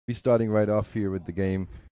He's starting right off here with the game.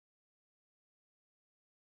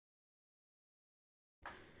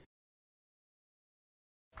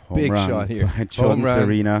 Big shot here. By Jordan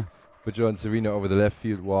Serena. But Jordan Serena over the left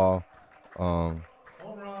field wall.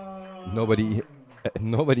 Nobody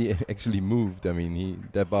actually moved. I mean,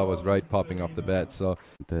 that ball was right popping off the bat. So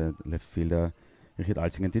the left fielder Richard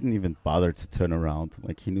Alzinger didn't even bother to turn around.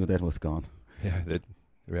 Like he knew that was gone.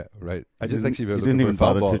 Yeah, right. I just actually didn't even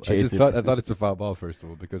bother to chase it. I thought it's a foul ball first of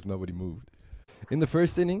all because nobody moved. In the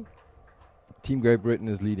first inning, Team Great Britain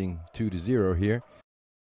is leading 2-0 here.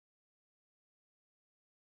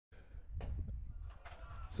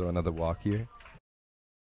 So another walk here.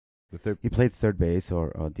 He played third base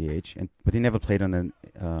or DH, but he never played on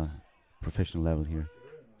a professional level here.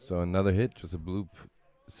 So another hit, just a bloop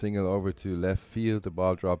single over to left field. The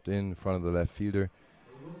ball dropped in front of the left fielder.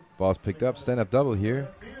 Ball's picked up, stand-up double here.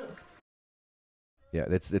 Yeah,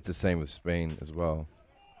 it's the same with Spain as well.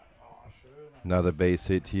 Another base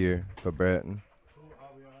hit here for Brereton.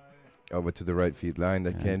 Over to the right field line.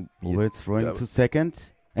 That can't be. Obed's throwing to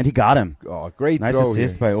second, and he got him. Oh, great nice throw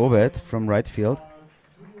assist here by Obed from right field.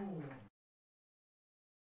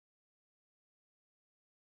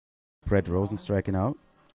 Brett Rosen striking out.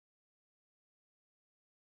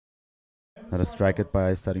 Another strikeout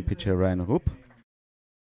by starting pitcher Ryan Rupp.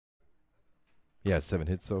 Yeah, 7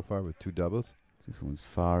 hits so far with 2 doubles. This one's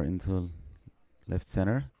far into left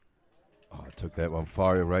center. Oh, took that one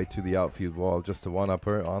far right to the outfield wall. Just a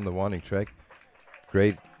one-upper on the warning track.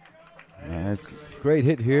 Great. Nice. Great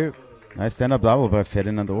hit here. Nice stand-up double by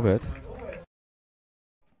Ferdinand Obed.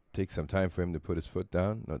 Takes some time for him to put his foot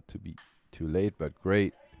down. Not to be too late, but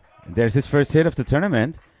great. And there's his first hit of the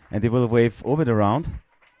tournament. And they will wave Obed around.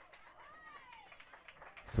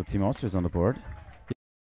 So Team Austria is on the board.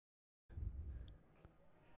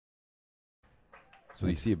 So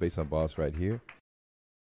you see a base on balls right here.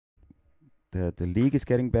 The league is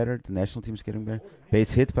getting better. The national team is getting better.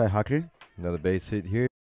 Base hit by Huckle. Another base hit here.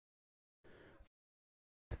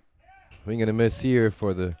 Swing and a miss here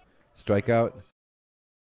for the strikeout.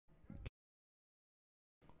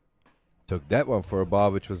 Took that one for a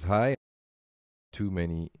ball which was high. Too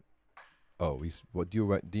many. Oh,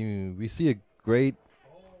 we see a great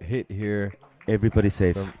hit here. Everybody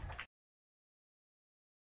safe.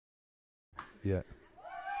 Yeah.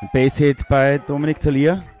 Base hit by Dominic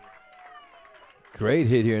Talia. Great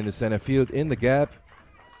hit here in the center field in the gap.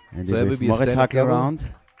 And so that would be Moritz Huckle around.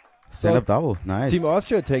 Stand-up double. Nice. Team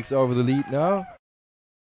Austria takes over the lead now.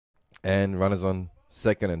 And runners on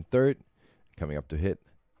second and third. Coming up to hit.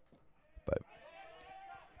 But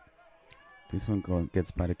this one gets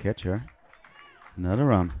by the catcher. Another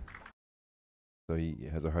run. So he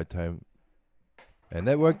has a hard time. And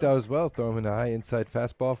that worked out as well. Throw him in a high inside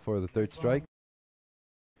fastball for the third strike.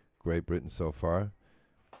 Great Britain so far.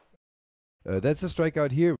 That's a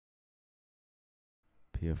strikeout here.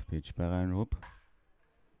 P.F. pitch by Ryan Rupp.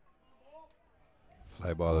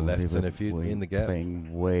 Fly ball to left center field in the gap.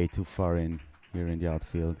 Playing way too far in here in the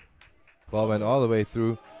outfield. Ball went all the way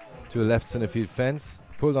through to a left center field fence.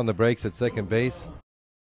 Pulled on the brakes at second base.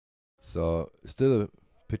 So still a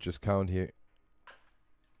pitcher's count here.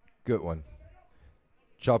 Good one.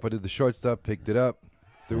 Chopper to the shortstop, picked it up,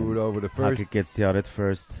 threw it over the first. Huckle gets the out at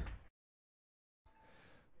first.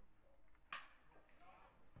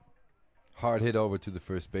 Hard hit over to the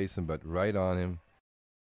first baseman, but right on him.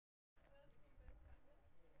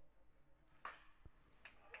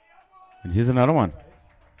 And here's another one.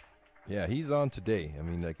 Yeah, he's on today. I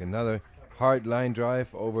mean, like another hard line drive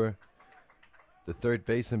over the third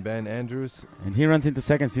baseman, Ben Andrews. And he runs into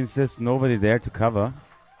second since there's nobody there to cover.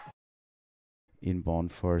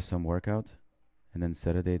 Inbound for some workout. And then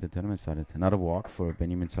Saturday the tournament started. Another walk for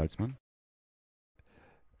Benjamin Salzman.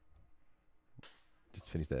 Just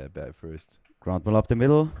finish that at bat first. Ground ball up the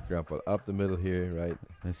middle. Ground ball up the middle here, right?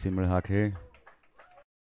 By Simrel Huckle.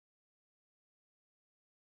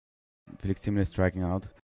 Felix Simrel striking out.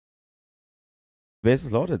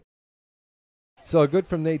 Bases loaded. So good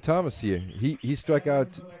from Nate Thomas here. He struck out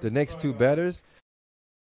the next 2 batters.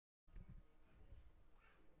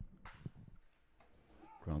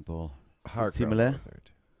 Ground ball. Hard Simrel.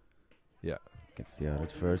 Yeah. Gets the out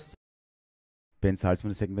at first. Ben Salzman,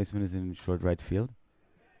 the second baseman, is in short right field.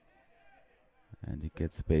 And he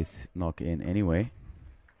gets a base knock in anyway.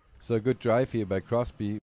 So a good drive here by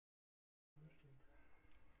Crosby.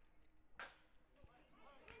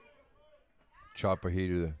 Chopper here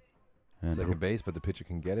to the second base, but the pitcher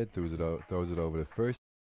can get it. Throws it over to first.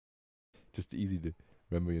 Just easy to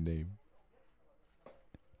remember your name.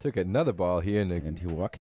 Took another ball here and he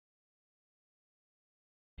walked.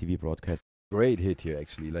 TV broadcast. Great hit here,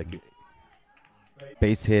 actually. Like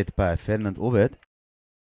Base hit by Ferdinand Obed.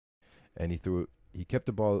 And he kept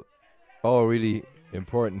the ball all really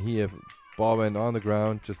important here. Ball went on the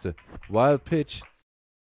ground, just a wild pitch,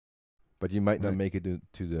 but you might not make it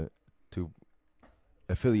to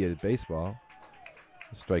affiliated baseball.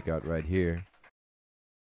 A strikeout right here.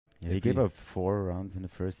 Yeah, he gave up 4 runs in the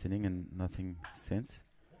first inning and nothing since.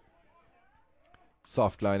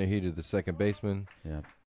 Soft liner here to the second baseman. Yeah.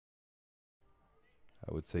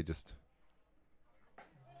 I would say just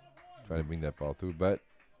trying to bring that ball through, but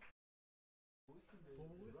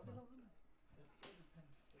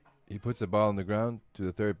he puts the ball on the ground to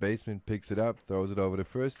the third baseman, picks it up, throws it over to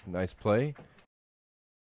first. Nice play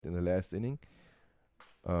in the last inning.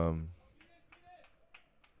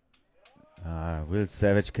 Will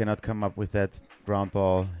Savage cannot come up with that ground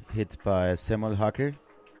ball hit by Samuel Huckle.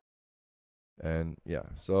 And yeah,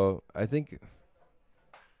 so I think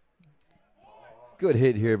good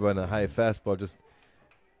hit here, but a high fastball. Just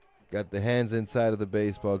got the hands inside of the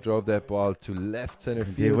baseball, drove that ball to left center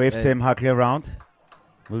field. They wave Sam Huckle around.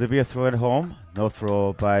 Will there be a throw at home? No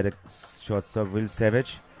throw by the shortstop, Will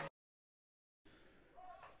Savage.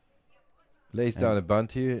 Lays down a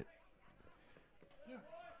bunt here.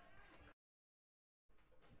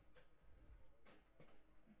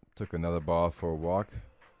 Took another ball for a walk.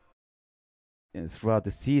 And throughout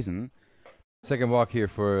the season. Second walk here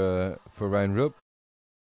for Ryan Rupp.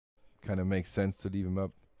 Kind of makes sense to leave him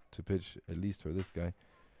up to pitch, at least for this guy.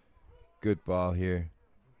 Good ball here.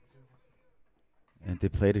 And they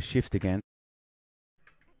play the shift again.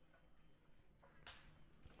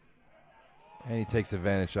 And he takes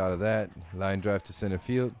advantage out of that. Line drive to center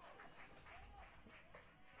field.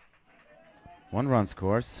 1 run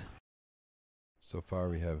scores. So far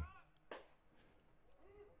we have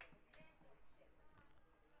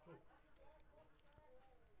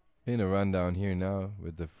in a rundown here now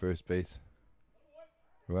with the first base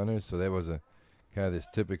runners. So that was a kind of this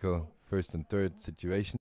typical first and third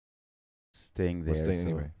situation. Staying there. Staying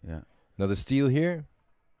anyway. Yeah. Another steal here.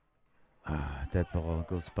 That ball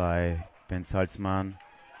goes by Ben Salzman.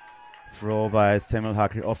 Throw by Samuel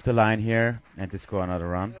Huckle off the line here, and they score another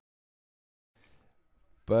run.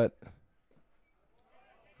 But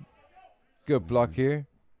good block here.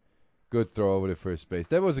 Good throw over to first base.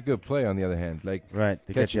 That was a good play on the other hand. Like right,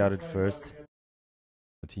 they catch you out at first.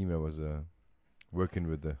 The team that was working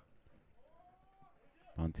with the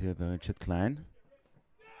until Richard Klein.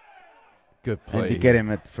 Good play. And they get him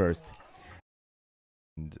at first.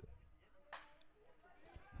 And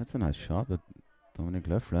that's a nice shot with Dominic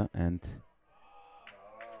Löffler and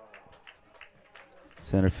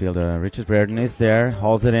center fielder Richard Brereton is there,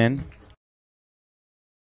 hauls it in.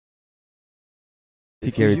 See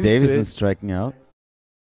Gary Davison striking out.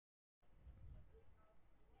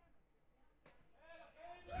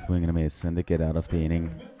 Swing and a miss, and they get out of the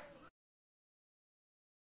inning.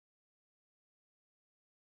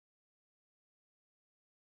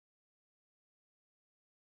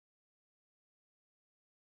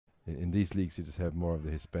 In these leagues, you just have more of the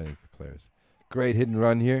Hispanic players. Great hit and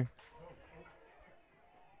run here.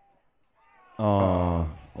 Oh,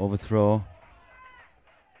 overthrow.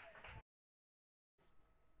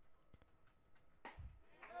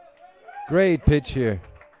 Great pitch here.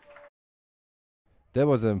 That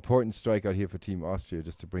was an important strikeout here for Team Austria,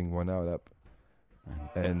 just to bring one out up.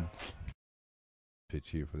 And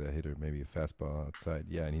pitch here for that hitter, maybe a fastball outside.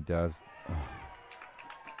 Yeah, and he does.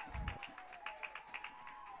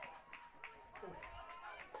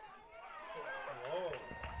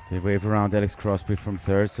 They wave around Alex Crosby from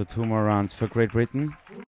third, so 2 more runs for Great Britain.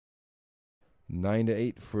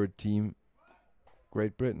 9-8 for Team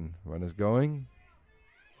Great Britain. Runners going.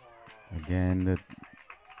 Again, the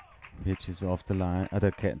pitch is off the line.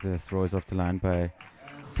 The throw is off the line by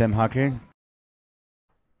Sam Huckle.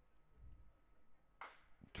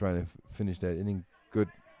 Trying to finish that inning. Good.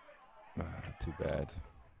 Too bad.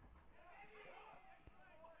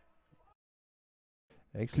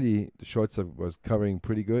 Actually, the shortstop was covering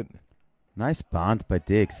pretty good. Nice bunt by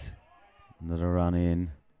Diggs. Another run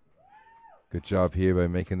in. Good job here by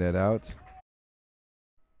making that out.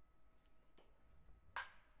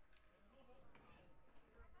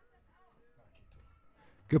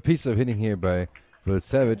 Good piece of hitting here by Will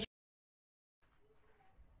Savage.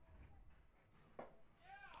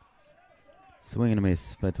 Swing and a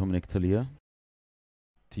miss by Dominic Talia.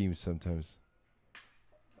 Teams sometimes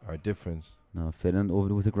are different. Now Ferdinand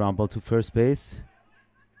over with a ground ball to first base.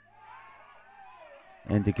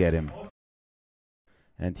 And they get him.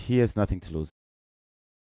 And he has nothing to lose.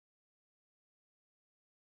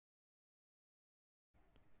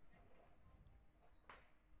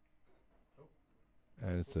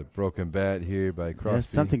 And it's a broken bat here by Crosby. There's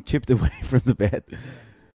something chipped away from the bat.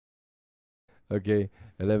 Okay,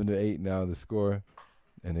 11-8 now the score.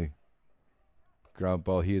 And a ground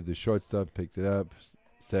ball here. The shortstop picked it up.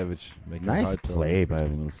 Savage making a Nice hard throw. play by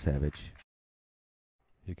Will Savage.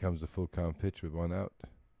 Here comes the full count pitch with 1 out.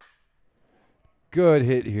 Good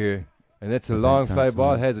hit here. And that's a long fly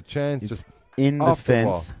ball. Has a chance. It's just in the off the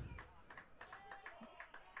fence.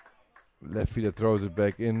 Left fielder throws it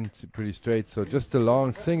back in. It's pretty straight. So just a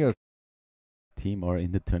long single. Team are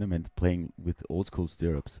in the tournament playing with old school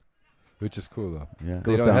stirrups. Which is cool though. Yeah, They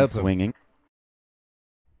goes don't down help him. swinging.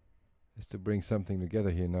 Is to bring something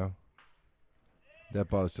together here now. That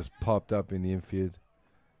ball is just popped up in the infield.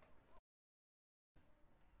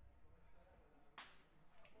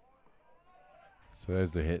 So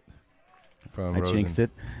there's the hit from I Rosen. jinxed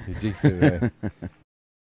it. He jinxed it, right?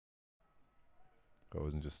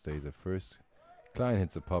 Rosen just stays at first. Klein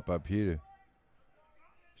hits a pop up here.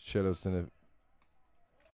 Shellowson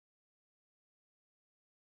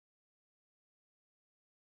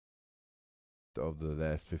of the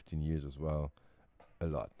last 15 years as well. A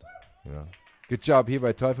lot, you know. Good job here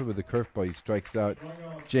by Teufel with the curveball. He strikes out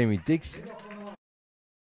Jamie Dix.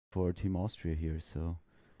 For Team Austria here, so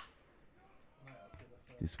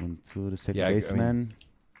this one to the second Yeah, I baseman.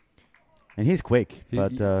 And he's quick,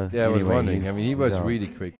 but yeah, I was anyway, wondering. I mean, he was he's really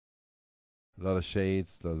quick. A lot of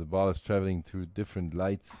shades. So the ball is traveling through different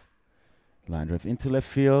lights. line drive into left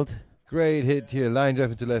field. Great hit here. Line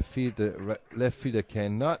drive into left field. The left fielder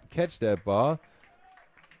cannot catch that ball.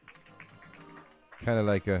 Kind of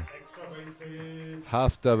like a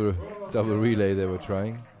half double relay they were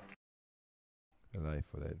trying. Alive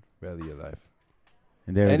for that. Rally alive.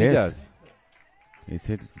 And there And it he is. does. He's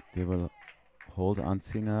hit. They will hold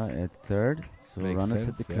Anzinger at third. So Makes runners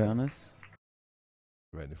sense, at the yeah. corners.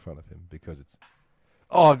 Right in front of him because it's...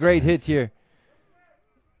 Oh, great hit here.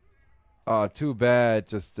 Oh, too bad.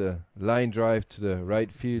 Just a line drive to the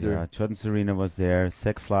right fielder. Yeah, Jordan Serena was there.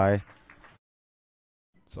 Sack fly.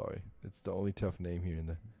 Sorry. It's the only tough name here in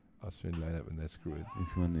the Austrian lineup, and that's screwed.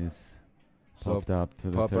 This one is So popped up to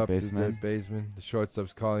the pop third up to the baseman. third baseman. The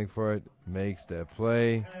shortstop's calling for it. Makes that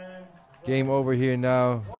play. Game over here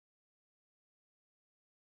now.